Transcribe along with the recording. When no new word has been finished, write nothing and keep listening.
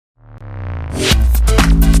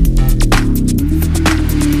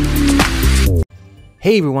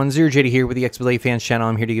Hey everyone, ZeroJD here with the XBLA Fans channel.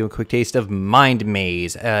 I'm here to give a quick taste of Mind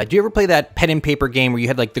Maze. Do you ever play that pen and paper game where you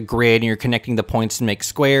had like the grid and you're connecting the points to make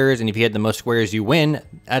squares, and if you had the most squares you win?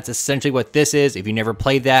 That's essentially what this is. If you never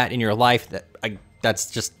played that in your life, that's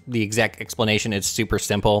just the exact explanation. It's super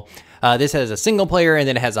simple. This has a single player, and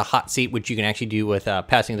then it has a hot seat, which you can actually do with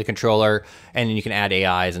passing the controller, and then you can add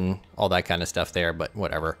AIs and all that kind of stuff there, but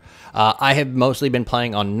whatever. I have mostly been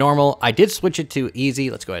playing on normal. I did switch it to easy.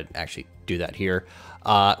 Let's go ahead and actually do that here.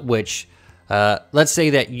 Let's say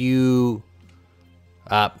that you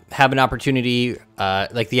have an opportunity,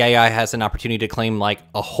 like the AI has an opportunity to claim like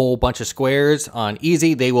a whole bunch of squares. On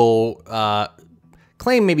easy, they will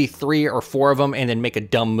claim maybe 3 or 4 of them and then make a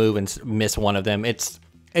dumb move and miss one of them. It's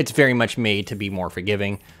very much made to be more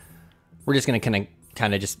forgiving. We're just going to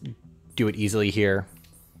kind of just do it easily here,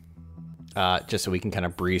 just so we can kind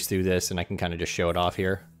of breeze through this, and I can kind of just show it off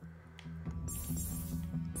here.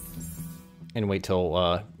 And wait till,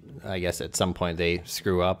 I guess at some point they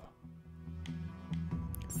screw up.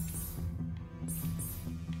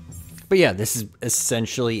 But yeah, this is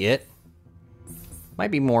essentially it.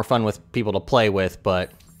 Might be more fun with people to play with,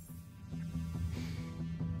 but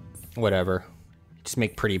whatever. Just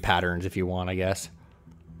make pretty patterns if you want, I guess.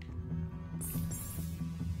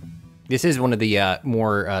 This is one of the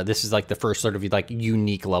this is like the first sort of like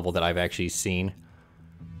unique level that I've actually seen.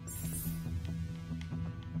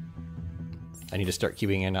 I need to start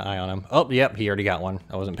keeping an eye on him. Oh, yep, he already got one.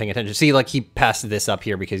 I wasn't paying attention. See, like, he passed this up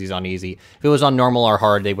here because he's on easy. If it was on normal or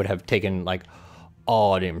hard, they would have taken, like,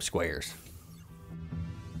 all them squares.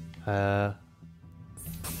 There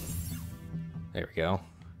we go.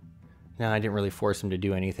 No, I didn't really force him to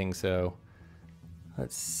do anything, so...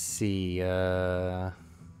 Let's see, Come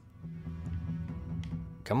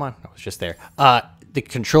on, I was just there. The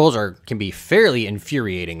controls can be fairly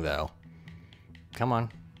infuriating, though. Come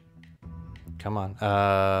on. Come on.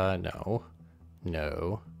 No.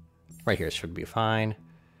 No. Right here should be fine.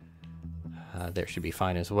 There should be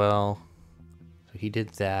fine as well. So he did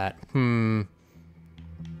that. I'm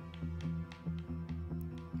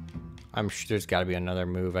sure there's got to be another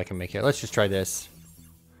move I can make here. Let's just try this.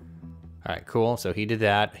 All right, cool. So he did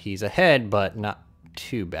that. He's ahead, but not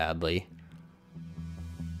too badly.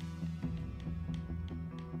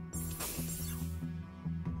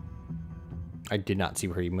 I did not see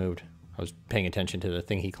where he moved. I was paying attention to the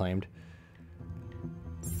thing he claimed.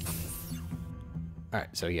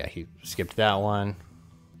 Alright, so yeah, he skipped that one.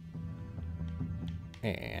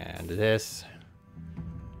 And this.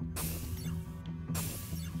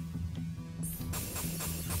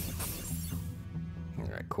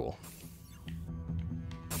 Alright, cool.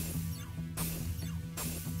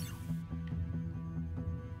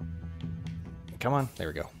 Come on, there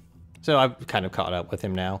we go. So I've kind of caught up with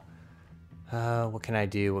him now. What can I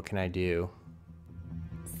do? What can I do?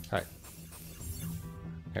 All right.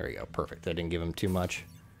 There we go. Perfect. I didn't give him too much.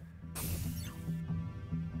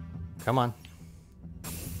 Come on.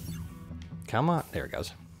 Come on. There it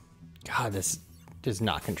goes. God, this does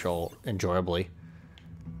not control enjoyably.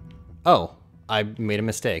 Oh, I made a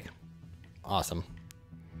mistake. Awesome.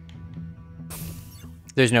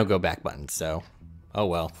 There's no go back button, so oh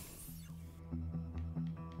well.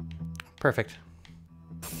 Perfect.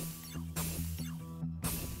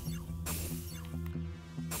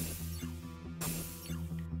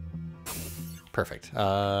 Perfect.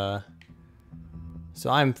 So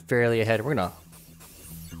I'm fairly ahead. We're gonna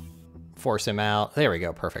force him out. There we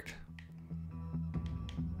go. Perfect.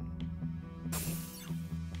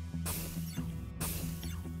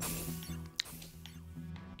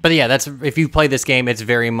 But yeah, that's, if you play this game, it's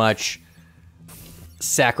very much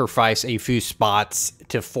sacrifice a few spots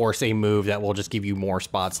to force a move that will just give you more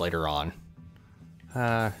spots later on.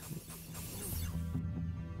 I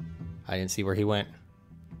didn't see where he went.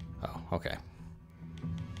 Oh, okay.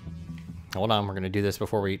 Hold on, we're going to do this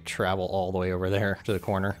before we travel all the way over there to the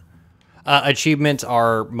corner. Achievements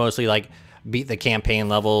are mostly like beat the campaign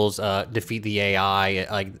levels, defeat the AI,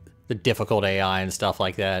 like the difficult AI and stuff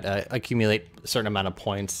like that. Accumulate a certain amount of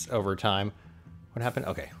points over time. What happened?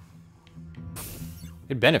 Okay.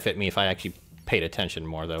 It'd benefit me if I actually paid attention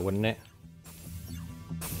more, though, wouldn't it?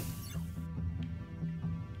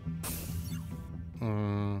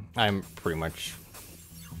 I'm pretty much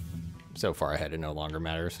so far ahead it no longer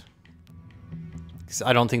matters.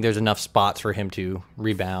 I don't think there's enough spots for him to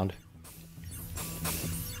rebound.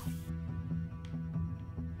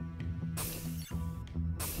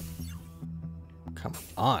 Come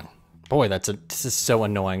on. Boy, this is so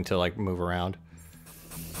annoying to like move around.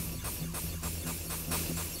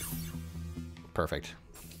 Perfect.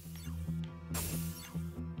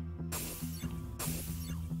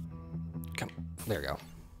 There we go.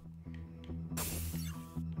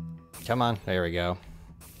 Come on. There we go.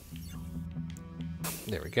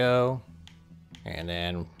 There we go. And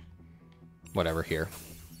then whatever here.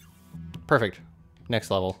 Perfect.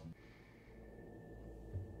 Next level.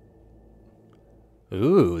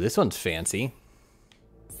 Ooh, this one's fancy.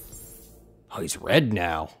 Oh, he's red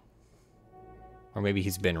now. Or maybe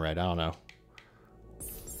he's been red. I don't know.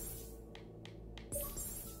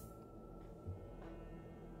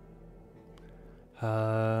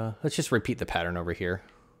 Let's just repeat the pattern over here.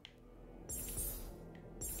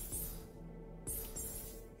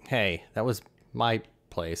 Hey, that was my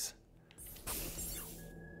place.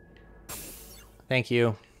 Thank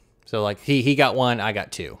you. So like he got one, I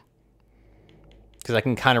got two. Because I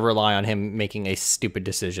can kind of rely on him making a stupid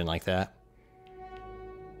decision like that.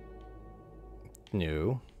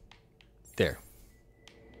 No. There.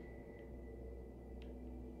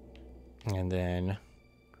 And then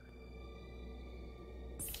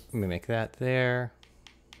let me make that there.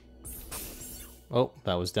 Oh,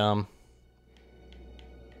 that was dumb.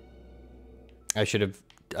 I should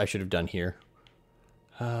have done here.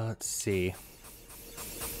 Let's see.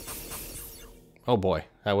 Oh boy,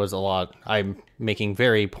 that was a lot. I'm making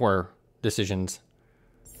very poor decisions.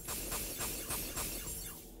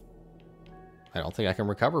 I don't think I can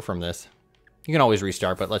recover from this. You can always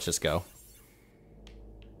restart, but let's just go.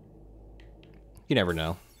 You never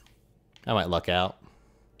know. I might luck out.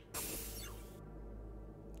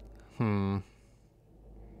 I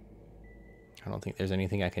don't think there's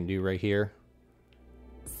anything I can do right here.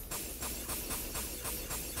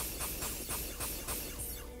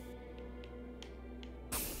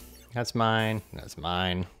 That's mine. That's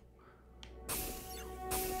mine.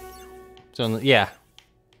 So, yeah.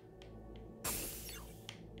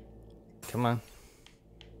 Come on.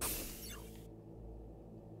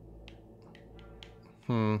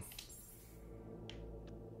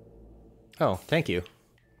 Oh, thank you.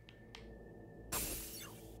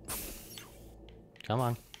 Come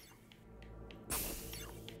on.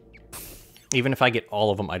 Even if I get all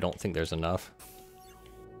of them, I don't think there's enough.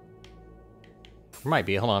 There might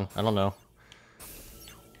be. Hold on. I don't know.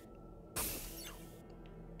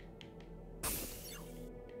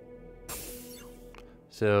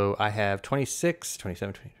 So I have 26,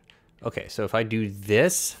 27, 20. Okay, so if I do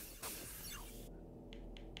this...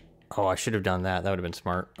 Oh, I should have done that. That would have been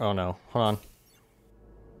smart. Oh, no. Hold on.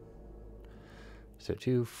 So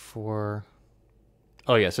 2, 4...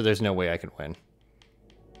 Oh, yeah, so there's no way I can win.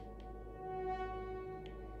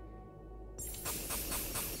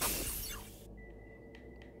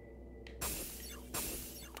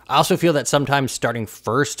 I also feel that sometimes starting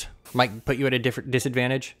first might put you at a different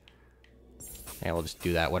disadvantage. Yeah, we'll just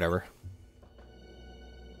do that, whatever.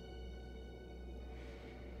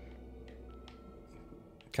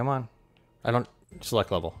 Come on. I don't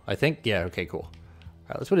select level. I think, yeah, okay, cool. All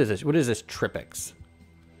right, let's, what is this? What is this Tripix?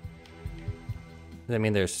 Does that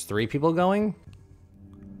mean there's 3 people going?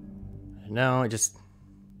 No, it just...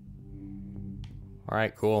 All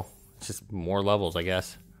right, cool. It's just more levels, I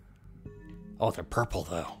guess. Oh, they're purple,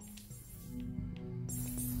 though.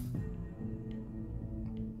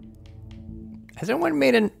 Has anyone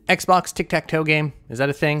made an Xbox tic-tac-toe game? Is that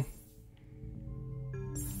a thing?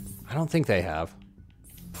 I don't think they have.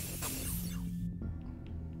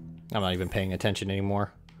 I'm not even paying attention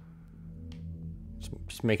anymore.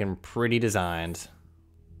 Just making pretty designs.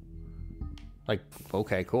 Like,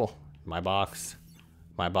 okay, cool. My box.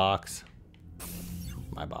 My box.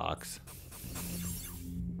 My box.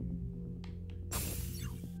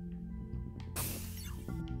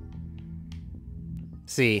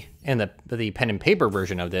 See, in the pen and paper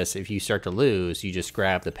version of this, if you start to lose, you just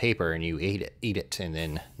grab the paper and you eat it, and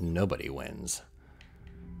then nobody wins.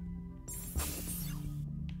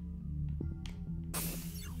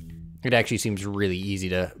 It actually seems really easy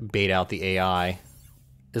to bait out the AI,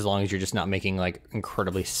 as long as you're just not making, like,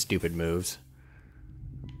 incredibly stupid moves.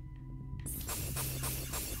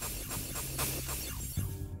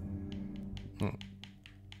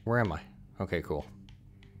 Where am I? Okay, cool.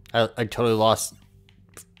 I totally lost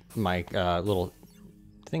my little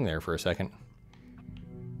thing there for a second.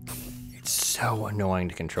 It's so annoying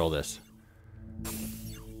to control this.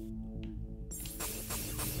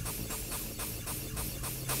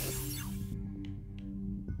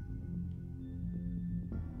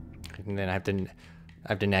 And then I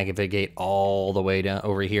have to navigate all the way down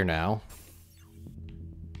over here now.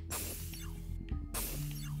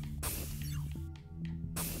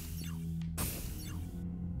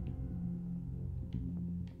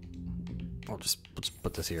 Let's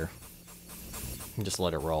put this here and just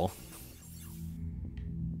let it roll.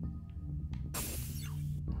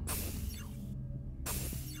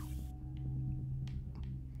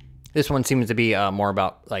 This one seems to be more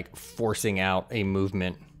about like forcing out a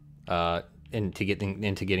movement into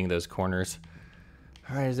getting those corners.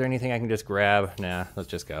 All right, is there anything I can just grab? Nah, let's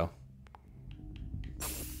just go.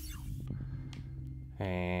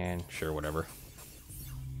 And sure, whatever.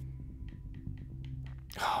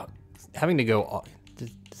 Oh, having to go,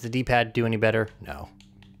 does the D-pad do any better? No,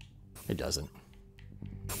 it doesn't.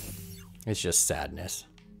 It's just sadness.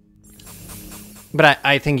 But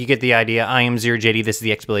I think you get the idea. I am ZeroJD. This is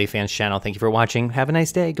the XBLA Fans channel. Thank you for watching. Have a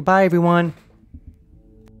nice day. Goodbye, everyone.